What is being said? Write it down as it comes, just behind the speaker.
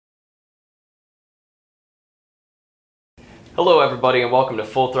Hello everybody and welcome to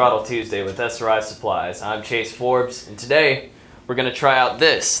Full Throttle Tuesday with SRI Supplies. I'm Chase Forbes and today we're going to try out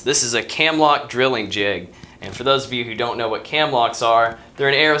this. This is a Camloc drilling jig. And for those of you who don't know what Camlocs are, they're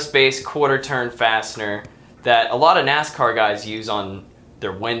an aerospace quarter-turn fastener that a lot of NASCAR guys use on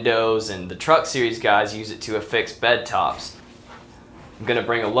their windows, and the truck series guys use it to affix bed tops. I'm going to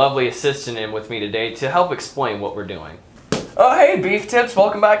bring a lovely assistant in with me today to help explain what we're doing. Oh hey Beeftips,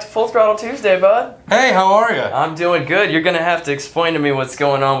 welcome back to Full Throttle Tuesday, bud. Hey, how are you? I'm doing good. You're going to have to explain to me what's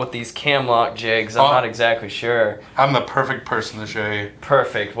going on with these Camloc jigs. I'm not exactly sure. I'm the perfect person to show you.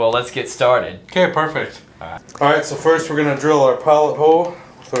 Perfect. Well, let's get started. Okay, perfect. Alright, so first we're going to drill our pilot hole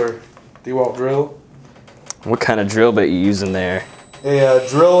with our DeWalt drill. What kind of drill bit you using there? A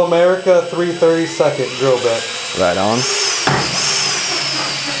Drill America 3/32 drill bit. Right on.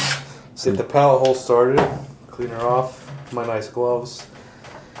 Get the pilot hole started, clean her off. My nice gloves.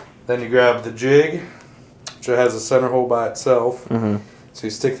 Then you grab the jig, which has a center hole by itself. So you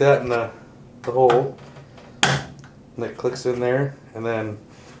stick that in the hole, and it clicks in there, and then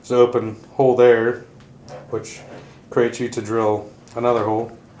there's an open hole there, which creates you to drill another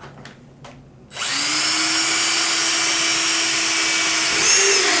hole.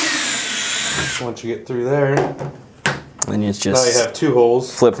 Once you get through there, and it's just now you have two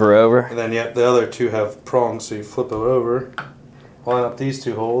holes. Flip her over. And then the other two have prongs, so you flip it over. Line up these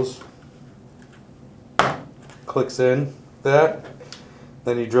two holes. Clicks in that.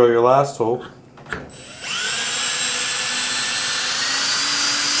 Then you drill your last hole.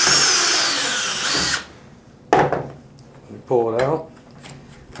 You pull it out.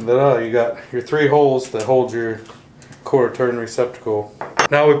 And then you got your three holes that hold your quarter turn receptacle.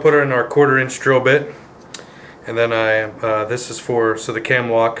 Now we put her in our 1/4" drill bit. And then this is so the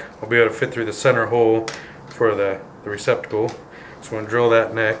Camloc will be able to fit through the center hole for the receptacle. So we're going to drill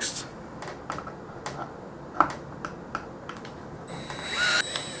that next.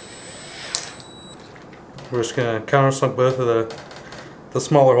 We're just going to countersunk both of the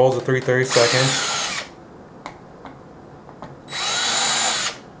smaller holes at 3/32.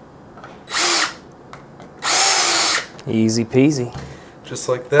 Easy peasy. Just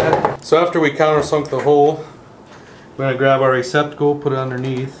like that. So after we countersunk the hole, we're going to grab our receptacle, put it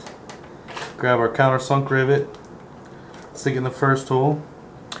underneath, grab our countersunk rivet, stick it in the first hole,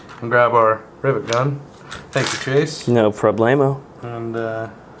 and grab our rivet gun. Thank you, Chase. No problemo. And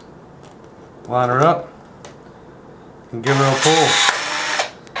line her up and give her a pull.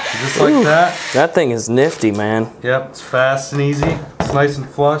 Just like that. That thing is nifty, man. Yep, it's fast and easy. It's nice and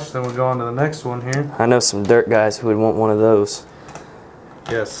flush. Then we'll go on to the next one here. I know some dirt guys who would want one of those.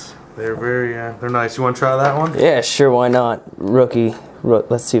 Yes, they're they're nice. You want to try that one? Yeah, sure, why not?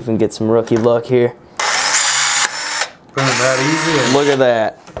 Let's see if we can get some rookie luck here. Boom, that easy. And look at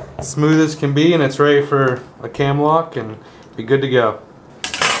that. Smooth as can be, and it's ready for a Camloc and be good to go.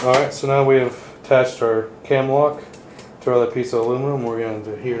 Alright, so now we have attached our Camloc to our other piece of aluminum. We're going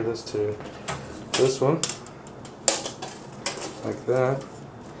to adhere this to this one. Like that.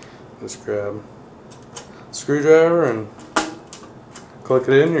 Just grab a screwdriver and click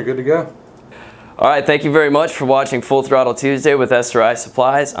it in, you're good to go. Alright, thank you very much for watching Full Throttle Tuesday with SRI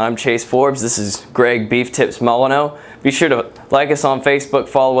Supplies. I'm Chase Forbes. This is Greg Beeftips Molyneaux. Be sure to like us on Facebook,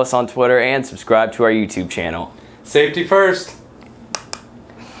 follow us on Twitter, and subscribe to our YouTube channel. Safety first.